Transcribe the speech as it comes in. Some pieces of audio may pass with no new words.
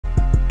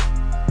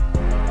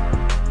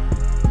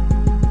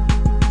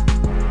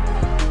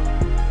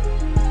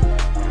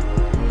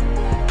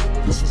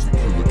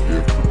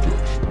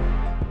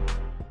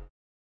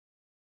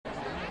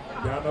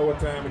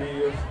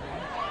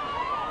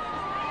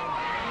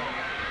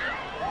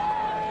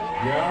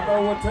Y'all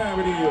know what time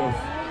it is.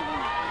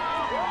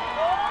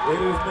 It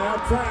is now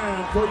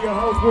time for your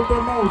host with the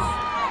most.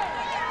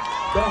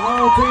 The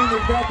whole team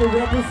has got to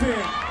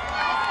represent.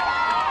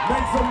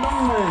 Make some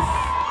noise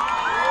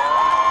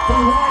for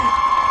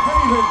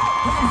Whitehaven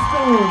High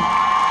School.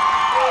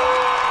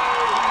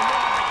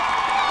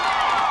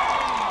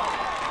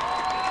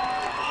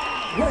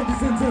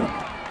 Ladies and gentlemen,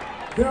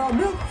 there are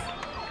myths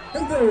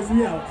and there is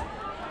reality.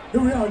 The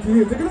reality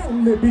is there can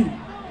only be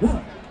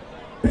one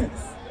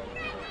best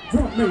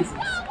drum majors.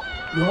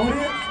 The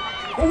audience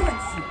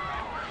awaits you.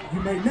 You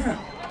may now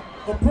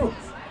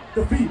approach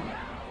the field.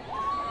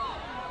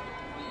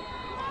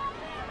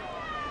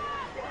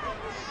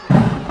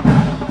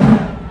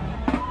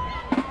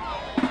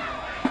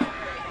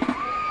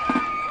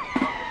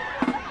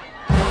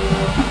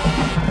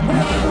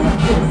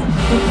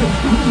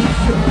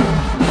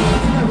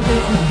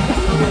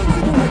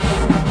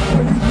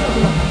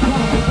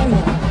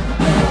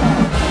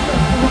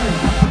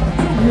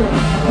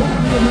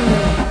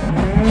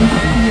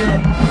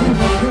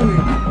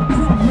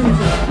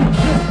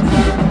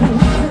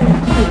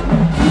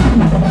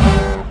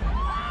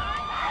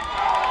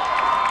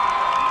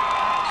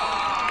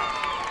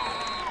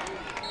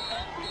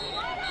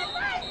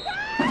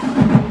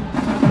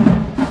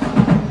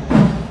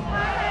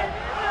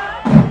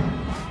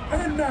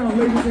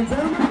 Ladies and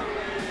gentlemen,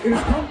 it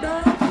has come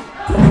down to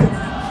this.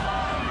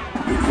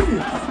 This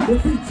is the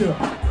feature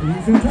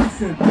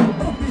presentation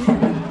of the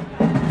evening.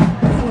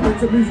 Celebrate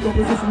your musical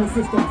positioning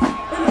systems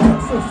and the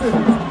Texas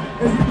cities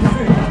as you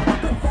present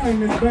the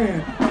finest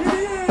band in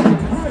the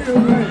entire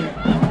land.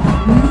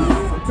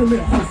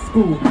 Ultimate High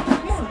School,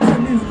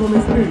 marching musical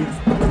experience,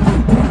 the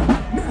two-time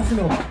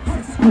National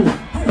High School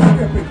High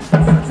Stepping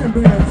Marching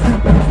Band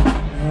Champions.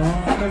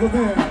 Never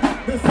there,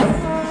 the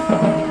sounds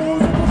of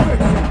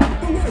perfection,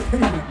 the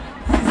Whitehaven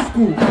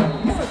School,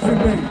 marching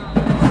band,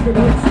 under the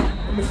direction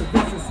of Mr.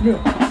 Vincent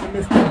Smith and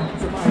Mr.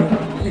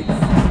 Jemiah Case.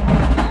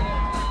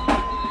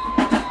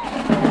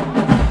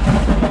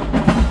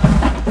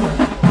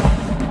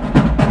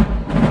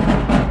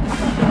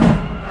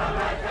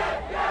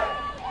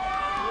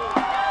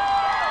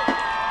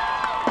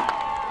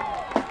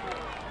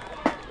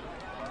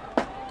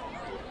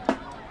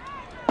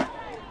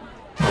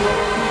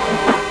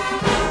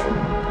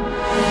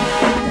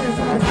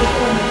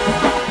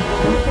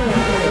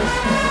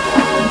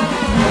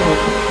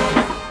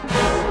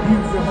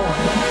 Use your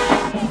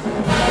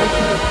heart.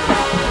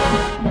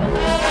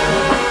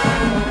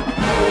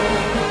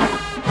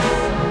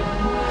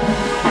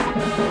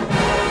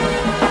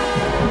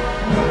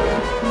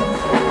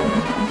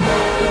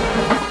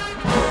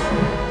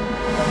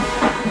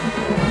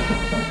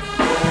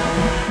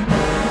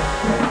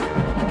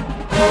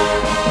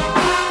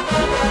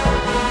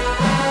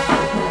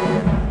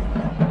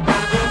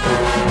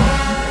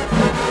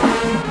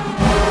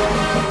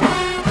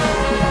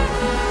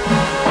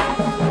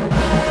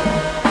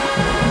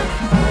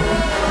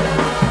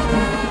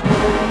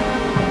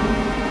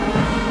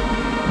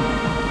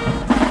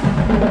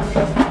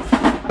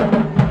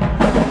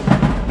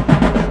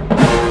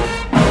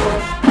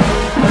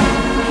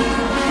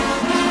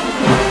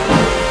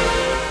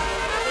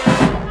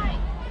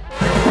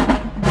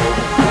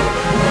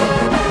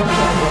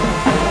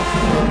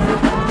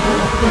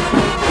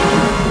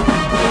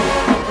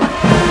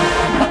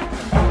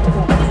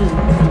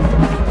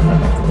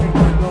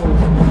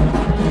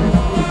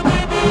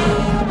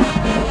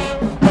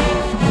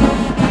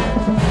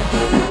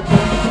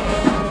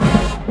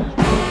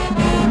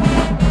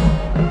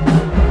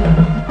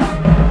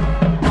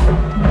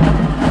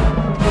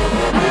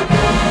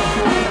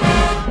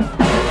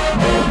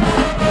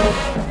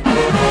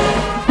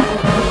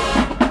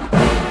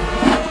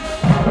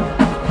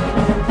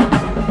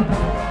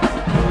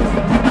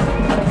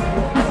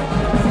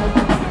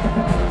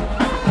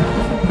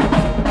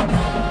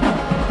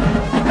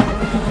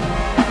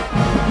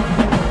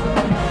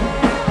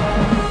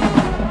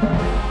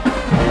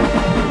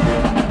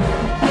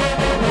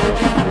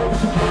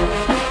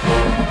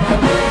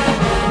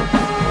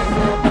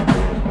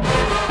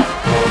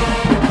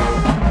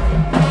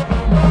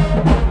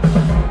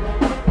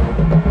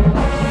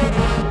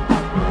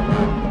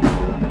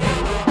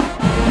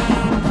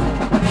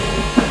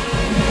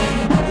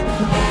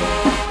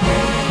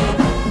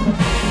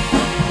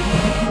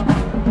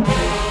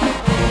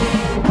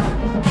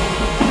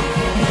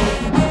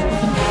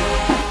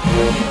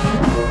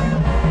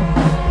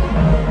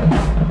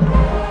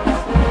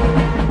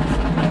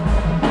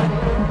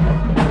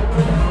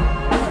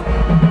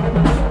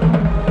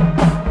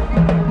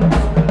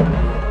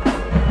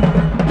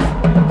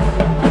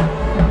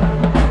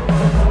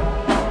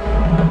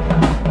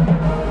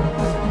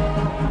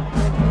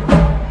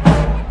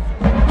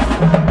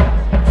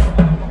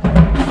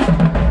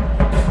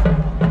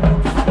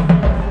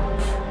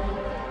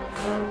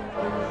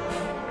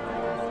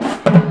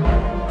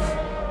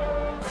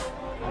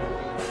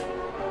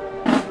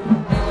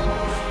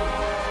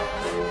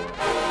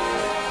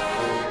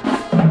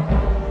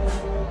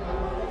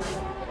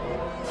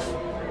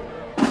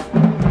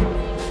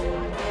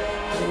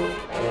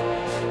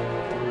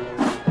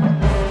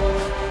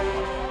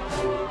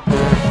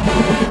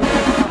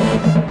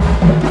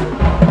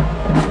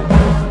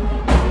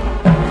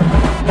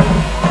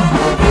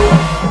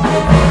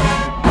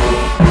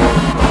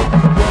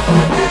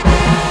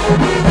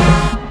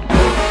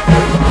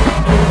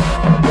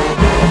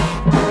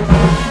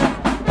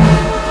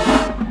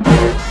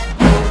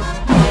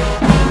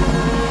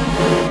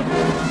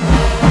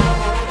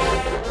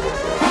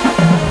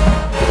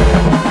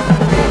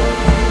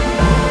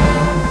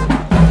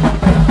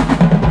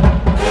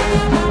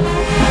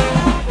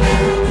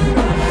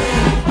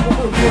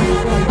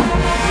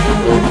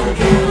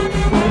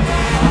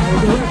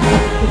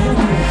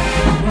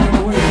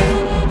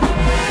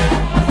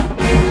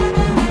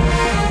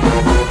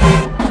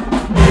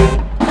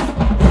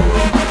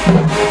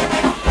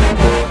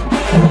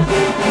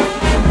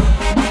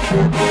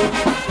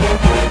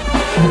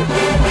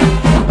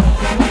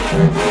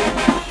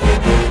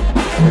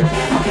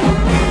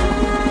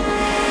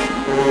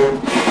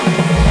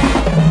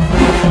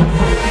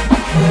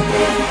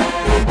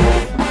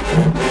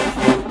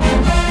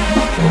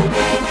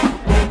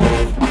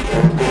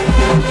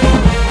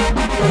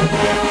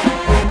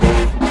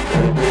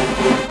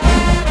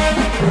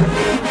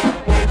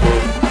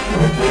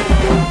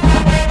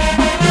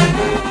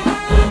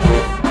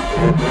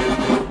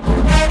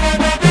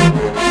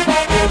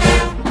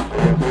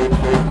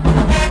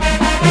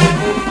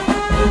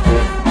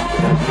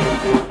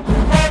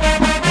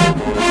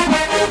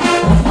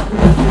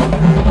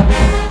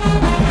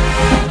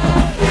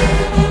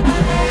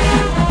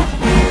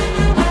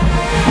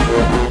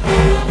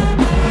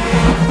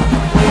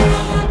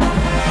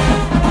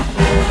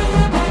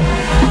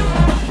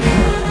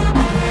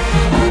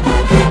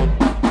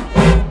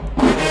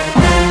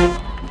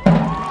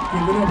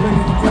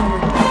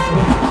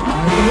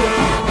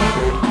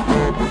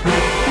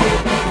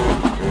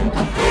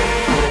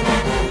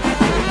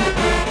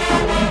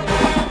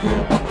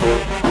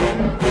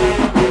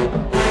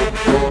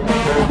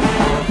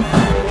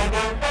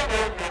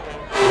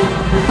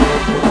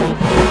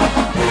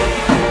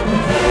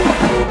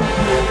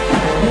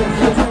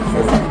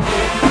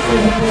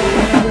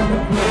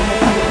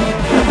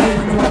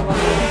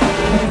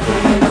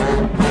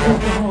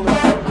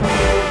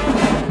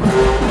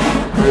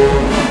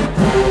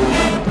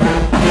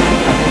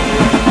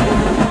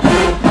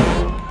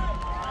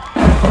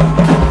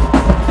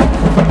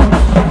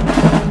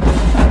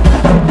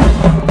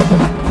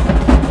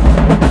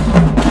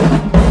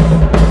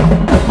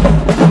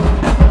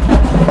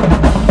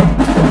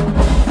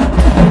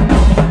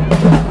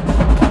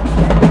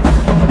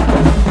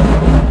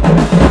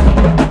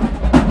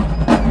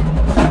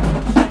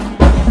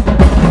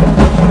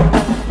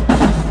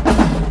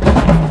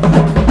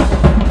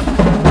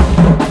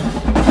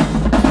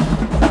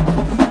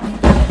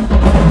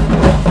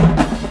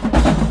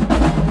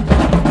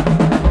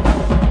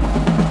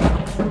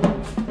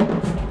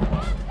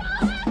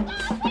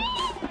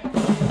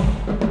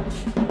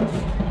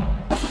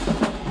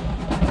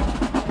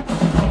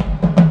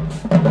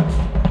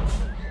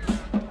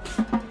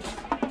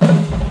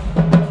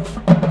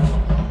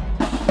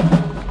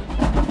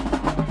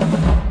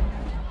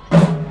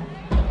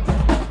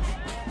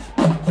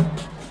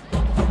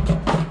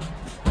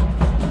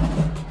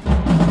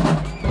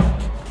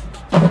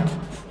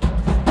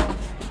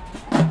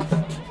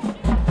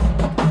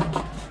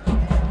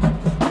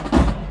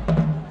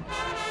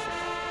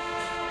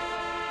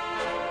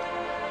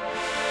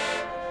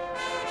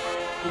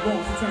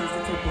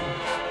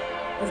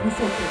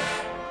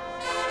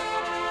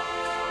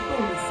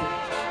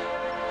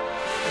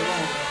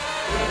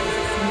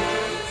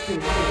 still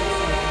performing.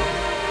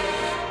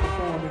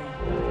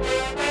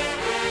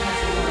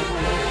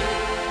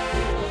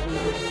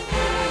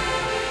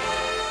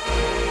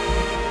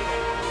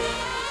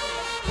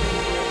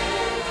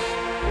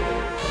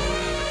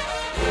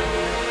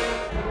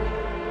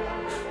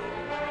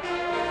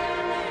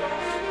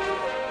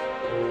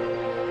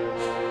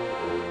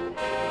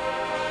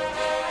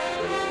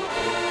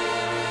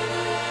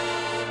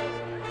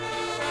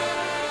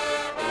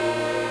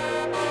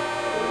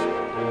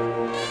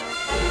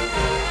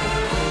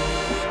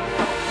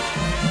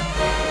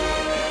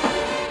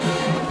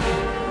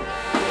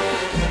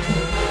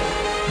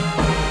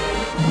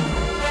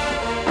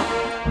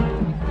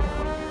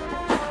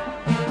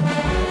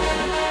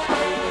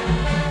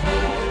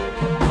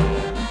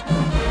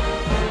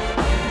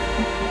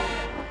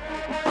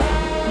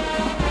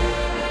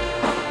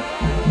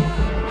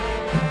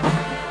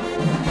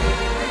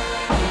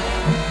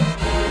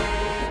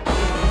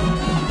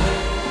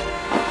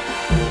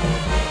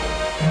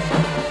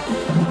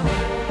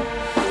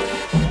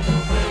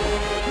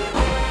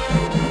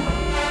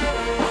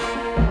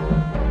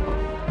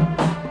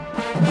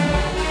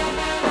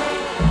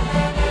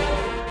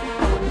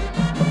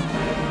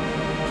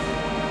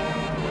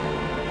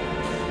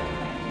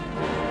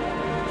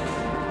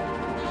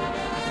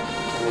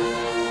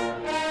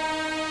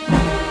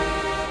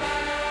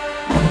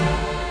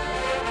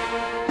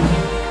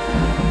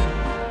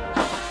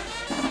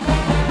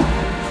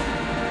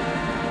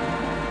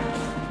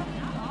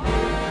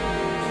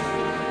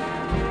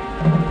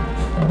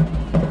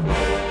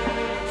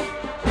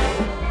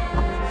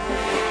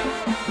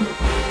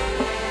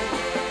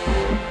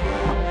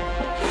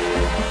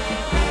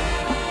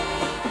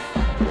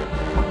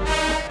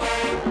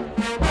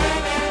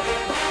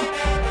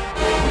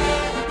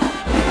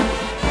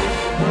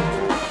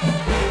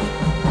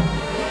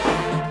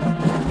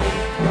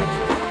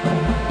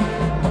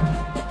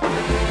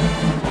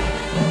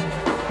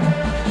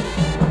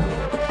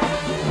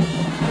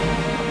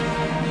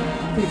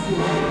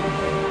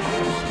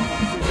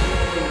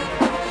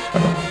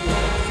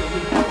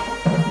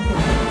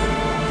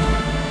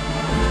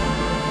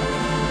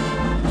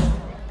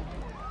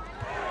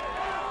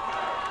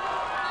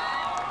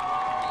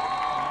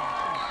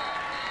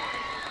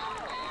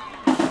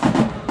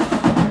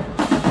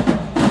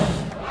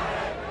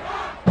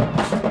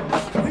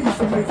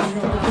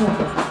 Amazing